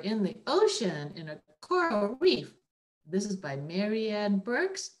Over in the Ocean in a Coral Reef. This is by Marianne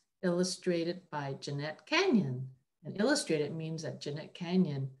Burks, illustrated by Jeanette Canyon. And illustrated means that Jeanette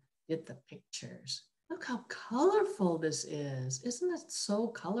Canyon did the pictures. Look how colorful this is. Isn't it so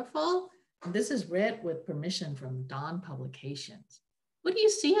colorful? And this is read with permission from Dawn Publications. What do you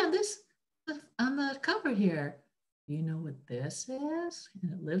see on this, on the cover here? Do you know what this is?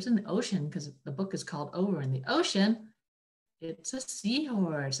 And it lives in the ocean because the book is called Over in the Ocean. It's a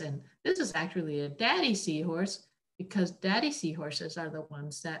seahorse. And this is actually a daddy seahorse because daddy seahorses are the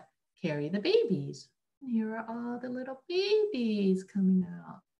ones that carry the babies. And here are all the little babies coming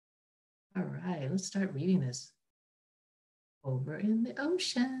out. All right, let's start reading this. Over in the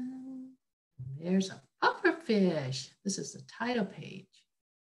ocean, there's a pufferfish. This is the title page.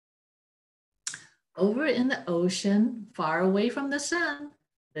 Over in the ocean, far away from the sun,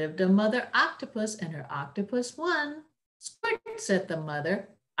 lived a mother octopus and her octopus one. Squirt, said the mother.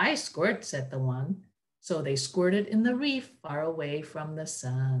 I squirt, said the one. So they squirted in the reef far away from the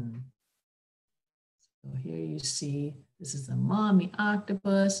sun. So here you see, this is the mommy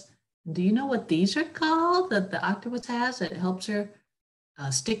octopus. Do you know what these are called that the octopus has that helps her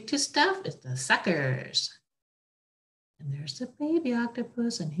stick to stuff? It's the suckers. And there's the baby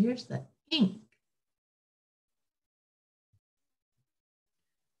octopus, and here's the ink.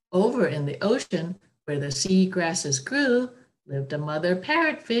 Over in the ocean, where the sea grasses grew, lived a mother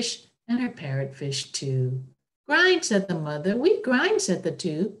parrotfish and her parrotfish too. Grind, said the mother. We grind, said the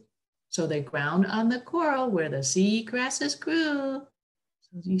two. So they ground on the coral where the sea grasses grew.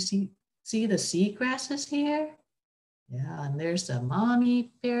 So do you see the sea grasses here? Yeah, and there's the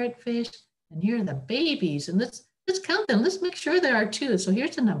mommy parrotfish, and here are the babies. And let's count them. Let's make sure there are two. So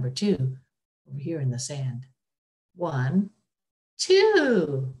here's the number 2 over here in the sand. 1,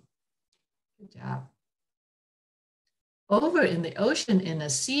 2. Good job. Over in the ocean in a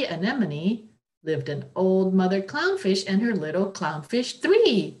sea anemone lived an old mother clownfish and her little clownfish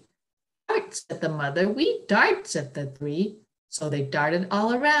 3. Dart, said the mother. We dart, said the three. So they darted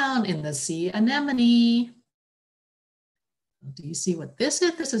all around in the sea anemone. Do you see what this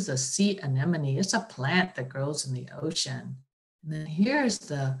is? This is a sea anemone. It's a plant that grows in the ocean. And then here's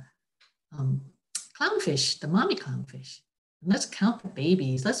the clownfish, the mommy clownfish. And let's count the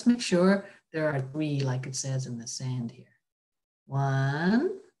babies. Let's make sure there are 3, like it says in the sand here. 1,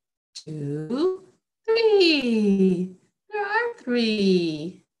 2, 3. There are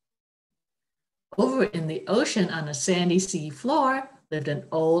 3. Over in the ocean on a sandy sea floor lived an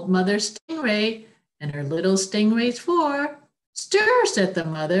old mother stingray and her little stingrays 4. Stir, said the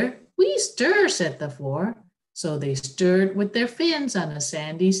mother. We stir, said the 4. So they stirred with their fins on a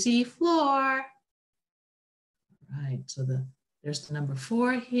sandy sea floor. Right, so there's the number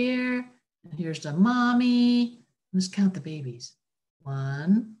 4 here. And here's the mommy. Let's count the babies.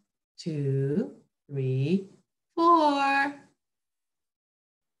 1, 2, 3, 4.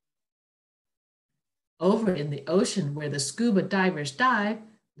 Over in the ocean where the scuba divers dive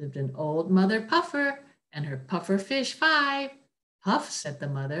lived an old mother puffer and her puffer fish 5. Puff, said the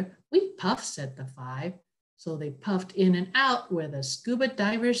mother. We puff, said the 5. So they puffed in and out where the scuba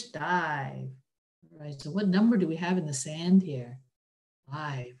divers dive. All right, so what number do we have in the sand here?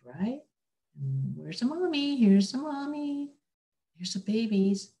 5, right? And where's the mommy? Here's the mommy. Here's the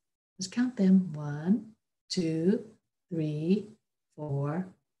babies. Let's count them. 1, 2, 3, 4,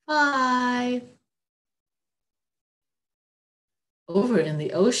 5. Over in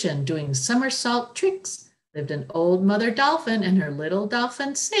the ocean doing somersault tricks lived an old mother dolphin and her little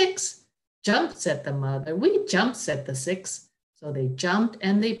dolphin 6. Jump, said the mother. We jump, said the 6. So they jumped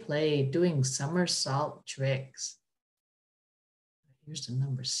and they played doing somersault tricks. Here's the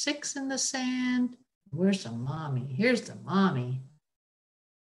number 6 in the sand. Where's the mommy? Here's the mommy.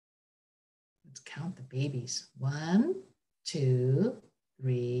 Let's count the babies. 1, 2,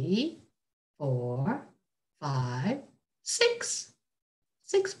 3, 4, 5, 6.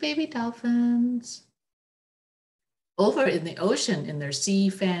 6 baby dolphins. Over in the ocean in their sea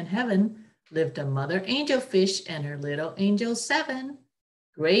fan heaven lived a mother angelfish and her little angel 7.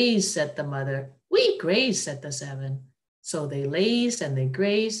 Graze, said the mother. We graze, said the 7. So they lazed and they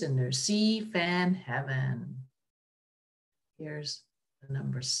grazed in their sea fan heaven. Here's the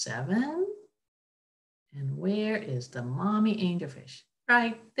number 7. And where is the mommy angelfish?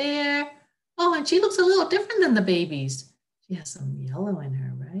 Right there. Oh, and she looks a little different than the babies. She has some yellow in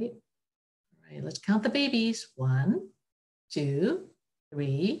her, right? All right, let's count the babies. 1, 2,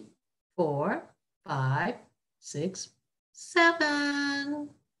 3, 4, 5, 6, 7.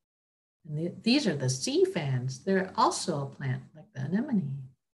 And these are the sea fans. They're also a plant like the anemone.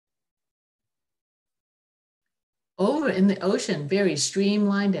 Over in the ocean, very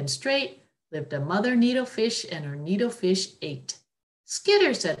streamlined and straight, lived a mother needlefish and her needlefish 8.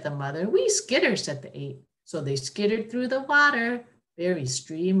 Skitter, said the mother. We skitter, said the 8. So they skittered through the water, very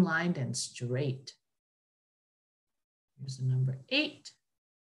streamlined and straight. Here's the number 8.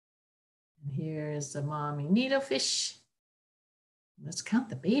 And here is the mommy needlefish. Let's count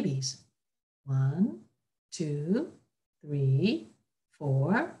the babies. 1, 2, 3,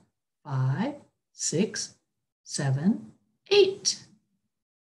 4, 5, 6, 7, 8.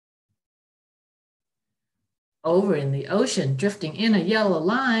 Over in the ocean, drifting in a yellow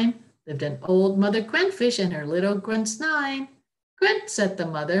line, lived an old mother gruntfish and her little grunts 9. Grunt, said the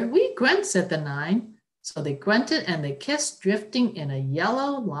mother. We grunt, said the 9. So they grunted and they kissed, drifting in a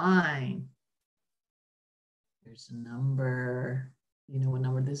yellow line. Here's a number. You know what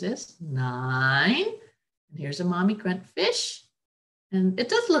number this is? 9. And here's a mommy grunt fish. And it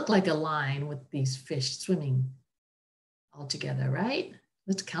does look like a line with these fish swimming all together, right?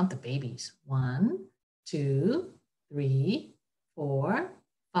 Let's count the babies. 1, 2, 3, 4,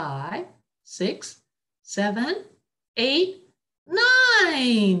 5, 6, 7, 8,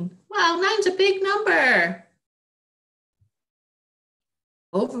 9. Wow, 9's a big number.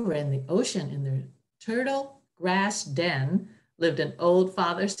 Over in the ocean in their turtle grass den lived an old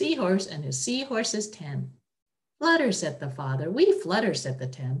father seahorse and his seahorses 10. Flutter, said the father. We flutter, said the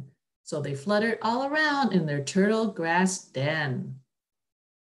 10. So they fluttered all around in their turtle grass den.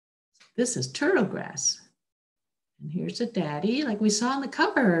 This is turtle grass. And here's the daddy, like we saw on the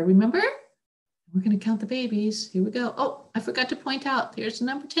cover, remember? We're going to count the babies. Here we go. Oh, I forgot to point out. Here's the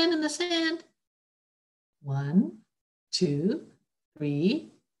number 10 in the sand. 1, 2,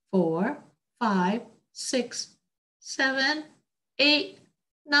 3, 4, 5, 6, 7, 8,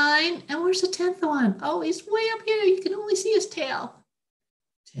 9. And where's the 10th one? Oh, he's way up here. You can only see his tail.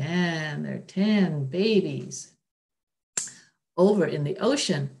 10. There are 10 babies. Over in the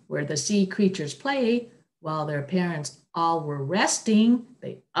ocean where the sea creatures play, while their parents all were resting,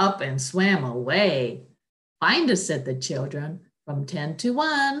 they up and swam away. Find us, said the children, from 10 to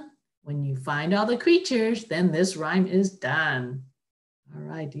 1. When you find all the creatures, then this rhyme is done. All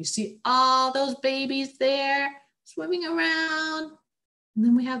right, do you see all those babies there swimming around? And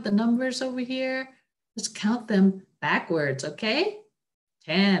then we have the numbers over here. Let's count them backwards, okay?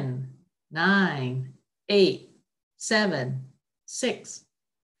 10, 9, 8, 7, 6,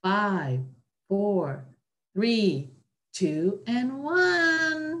 5, 4, 3, 2, and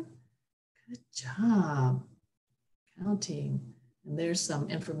 1. Good job counting. And there's some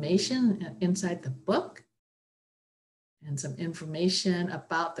information inside the book and some information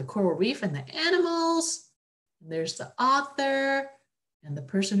about the coral reef and the animals. And there's the author and the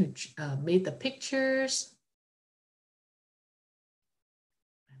person who made the pictures.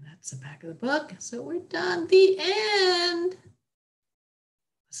 And that's the back of the book. So we're done. The end.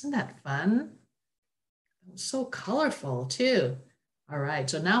 Wasn't that fun? It was so colorful too. All right,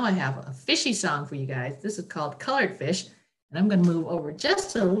 so now I have a fishy song for you guys. This is called Colored Fish. And I'm gonna move over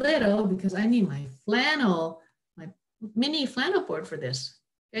just a little because I need my flannel, my mini flannel board for this.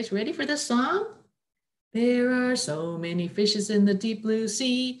 You guys ready for this song? There are so many fishes in the deep blue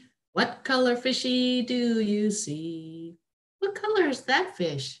sea. What color fishy do you see? What color is that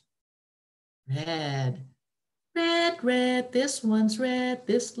fish? Red. Red, red, this one's red.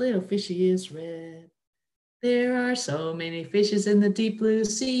 This little fishy is red. There are so many fishes in the deep blue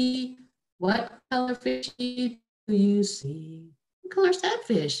sea. What color fishy do you see? What color is that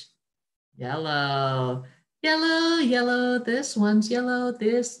fish? Yellow. Yellow, yellow, this one's yellow.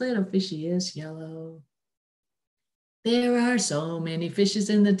 This little fishy is yellow. There are so many fishes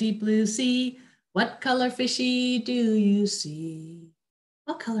in the deep blue sea. What color fishy do you see?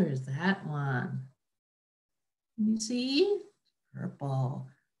 What color is that one? Can you see? Purple.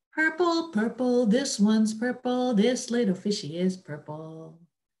 Purple, purple, this one's purple. This little fishy is purple.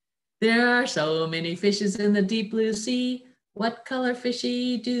 There are so many fishes in the deep blue sea. What color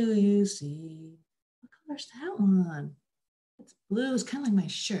fishy do you see? What color's that one? It's blue. It's kind of like my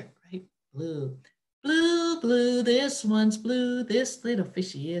shirt, right? Blue. Blue, blue, this one's blue. This little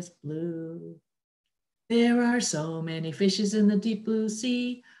fishy is blue. There are so many fishes in the deep blue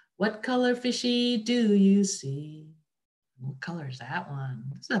sea. What color fishy do you see? What color is that one?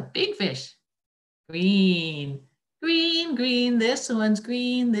 This is a big fish. Green. Green, green, this one's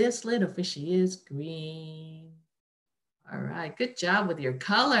green. This little fishy is green. All right, good job with your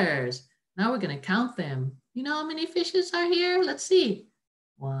colors. Now we're gonna count them. You know how many fishes are here? Let's see.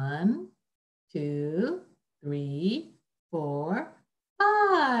 1, 2, 3, 4,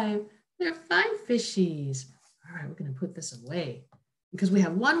 5. There are 5 fishies. All right, we're gonna put this away because we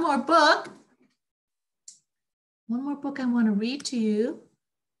have one more book. One more book I wanna read to you.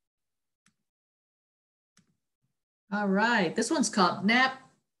 All right, this one's called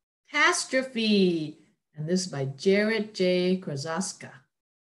Naptastrophe, and this is by Jared J. Krasaska.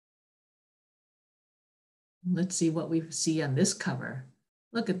 Let's see what we see on this cover.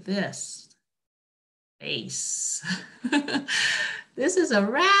 Look at this face. This is a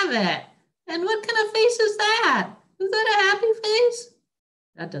rabbit. And what kind of face is that? Is that a happy face?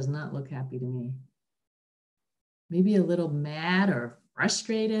 That does not look happy to me. Maybe a little mad or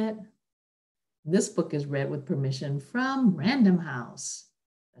frustrated. This book is read with permission from Random House.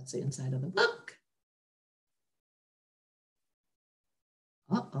 That's the inside of the book.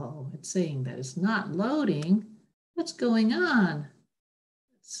 Uh-oh, it's saying that it's not loading. What's going on?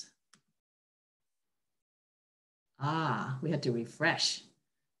 We had to refresh.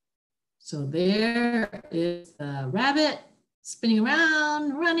 So there is the rabbit spinning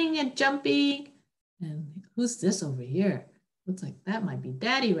around, running and jumping. And who's this over here? Looks like that might be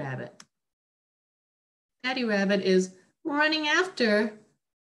Daddy Rabbit. Daddy Rabbit is running after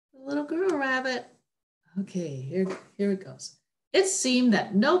the little girl rabbit. Okay, here it goes. It seemed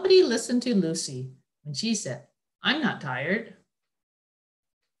that nobody listened to Lucy when she said, "I'm not tired."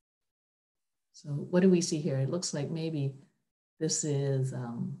 So what do we see here? It looks like maybe this is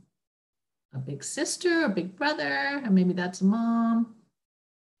a big sister, a big brother, or maybe that's mom.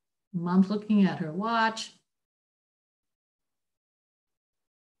 Mom's looking at her watch.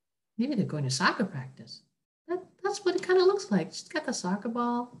 Maybe they're going to soccer practice. That's what it kind of looks like. She's got the soccer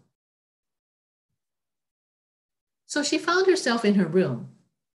ball. So she found herself in her room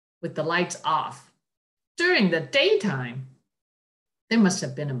with the lights off during the daytime. There must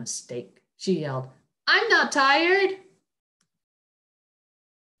have been a mistake. She yelled, "I'm not tired."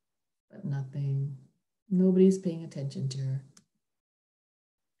 But nothing. Nobody's paying attention to her.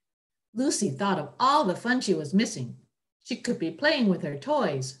 Lucy thought of all the fun she was missing. She could be playing with her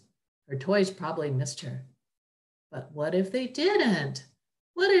toys. Her toys probably missed her. But what if they didn't?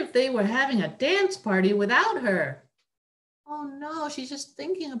 What if they were having a dance party without her? Oh no, she's just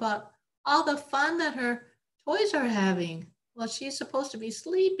thinking about all the fun that her toys are having while she's supposed to be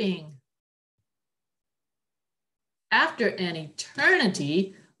sleeping. After an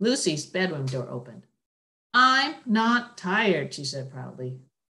eternity, Lucy's bedroom door opened. I'm not tired, she said proudly.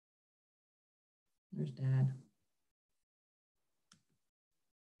 There's Dad.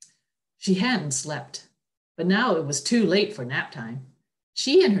 She hadn't slept, but now it was too late for nap time.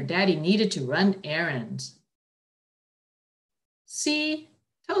 She and her daddy needed to run errands. See,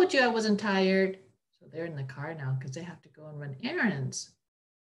 told you I wasn't tired. So they're in the car now because they have to go and run errands.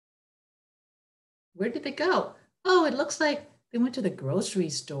 Where did they go? Oh, it looks like they went to the grocery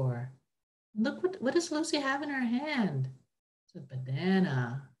store. Look, what does Lucy have in her hand? It's a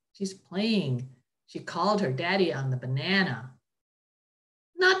banana. She's playing. She called her daddy on the banana.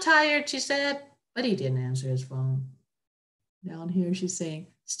 Not tired, she said, but he didn't answer his phone. Down here, she's saying,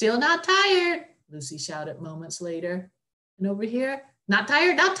 still not tired, Lucy shouted moments later. And over here, not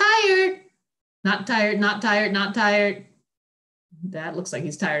tired, not tired. Not tired, not tired, not tired. Dad looks like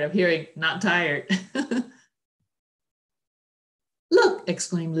he's tired of hearing not tired. Look,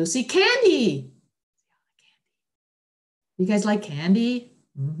 exclaimed Lucy, candy. You guys like candy?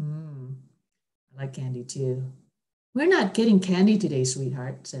 I like candy too. We're not getting candy today,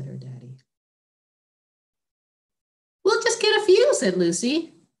 sweetheart, said her daddy. We'll just get a few, said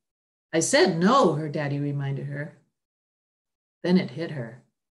Lucy. I said no, her daddy reminded her. Then it hit her.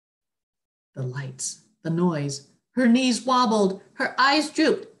 The lights, the noise, her knees wobbled, her eyes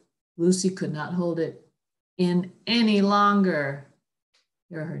drooped. Lucy could not hold it in any longer.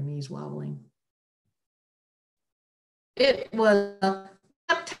 Here are her knees wobbling. It was a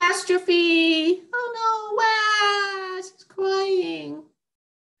catastrophe. Oh no, wah, she's crying.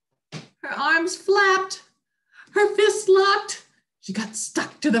 Her arms flapped, her fists locked. She got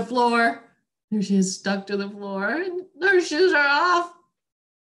stuck to the floor. There she is, stuck to the floor, and her shoes are off.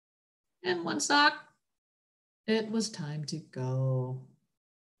 And one sock. It was time to go.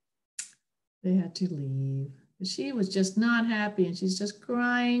 They had to leave. She was just not happy, and she's just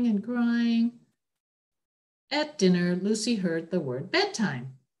crying and crying. At dinner, Lucy heard the word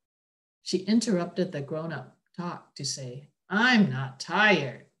bedtime. She interrupted the grown-up talk to say, I'm not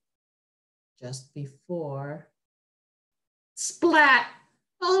tired. Just before, splat!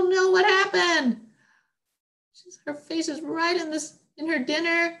 Oh no, what happened? Her face is right in her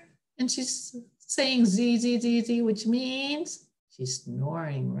dinner, and she's saying Z, Z, Z, Z, which means she's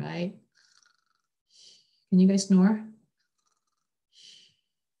snoring, right? Can you guys snore?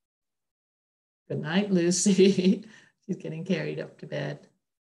 Good night, Lucy. She's getting carried up to bed.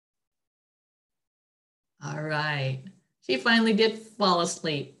 All right. She finally did fall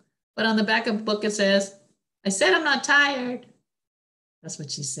asleep. But on the back of the book, it says, I said I'm not tired. That's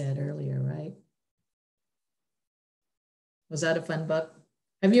what she said earlier, right? Was that a fun book?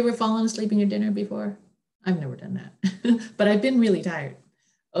 Have you ever fallen asleep in your dinner before? I've never done that, but I've been really tired.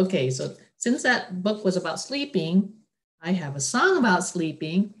 Okay, so since that book was about sleeping, I have a song about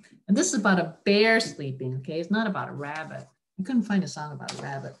sleeping, and this is about a bear sleeping, okay? It's not about a rabbit. I couldn't find a song about a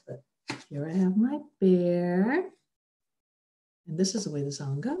rabbit, but here I have my bear, and this is the way the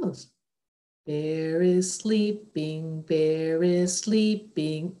song goes. Bear is sleeping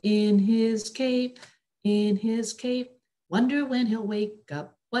in his cave, in his cave. Wonder when he'll wake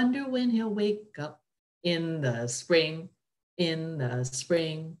up, wonder when he'll wake up in the spring, in the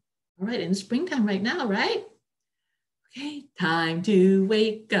spring. All right, in springtime right now, right? Okay, time to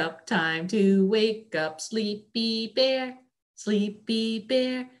wake up, sleepy bear, sleepy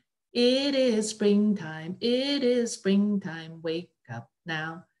bear. It is springtime, wake up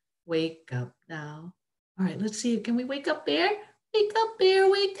now, wake up now. All right, let's see, can we wake up, bear? Wake up, bear,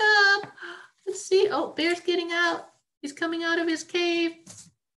 wake up. Let's see, oh, bear's getting out. He's coming out of his cave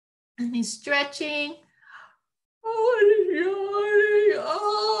and he's stretching. Oh,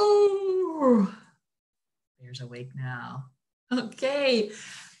 bear's awake now. Okay,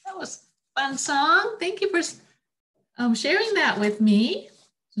 that was a fun song. Thank you for sharing that with me.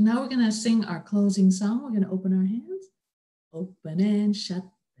 So now we're gonna sing our closing song. We're gonna open our hands. Open and shut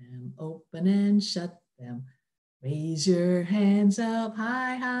them, open and shut them. Raise your hands up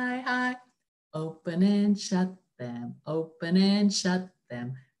high, high, high. Open and shut them, open and shut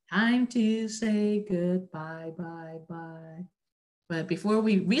them. Time to say goodbye, bye, bye. But before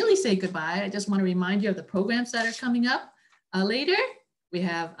we really say goodbye, I just want to remind you of the programs that are coming up later. We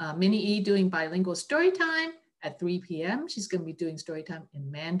have Minnie E doing bilingual story time at 3 p.m. She's going to be doing story time in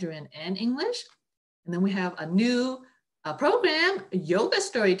Mandarin and English. And then we have a new program, yoga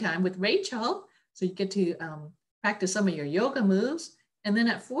story time with Rachel. So you get to practice some of your yoga moves. And then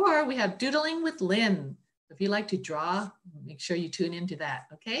at 4, we have doodling with Lynn. If you like to draw, make sure you tune into that,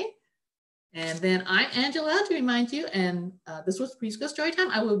 okay? And then I'm Angela to remind you, and this was Preschool Storytime.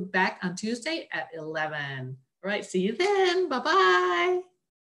 I will be back on Tuesday at 11. All right, see you then. Bye-bye.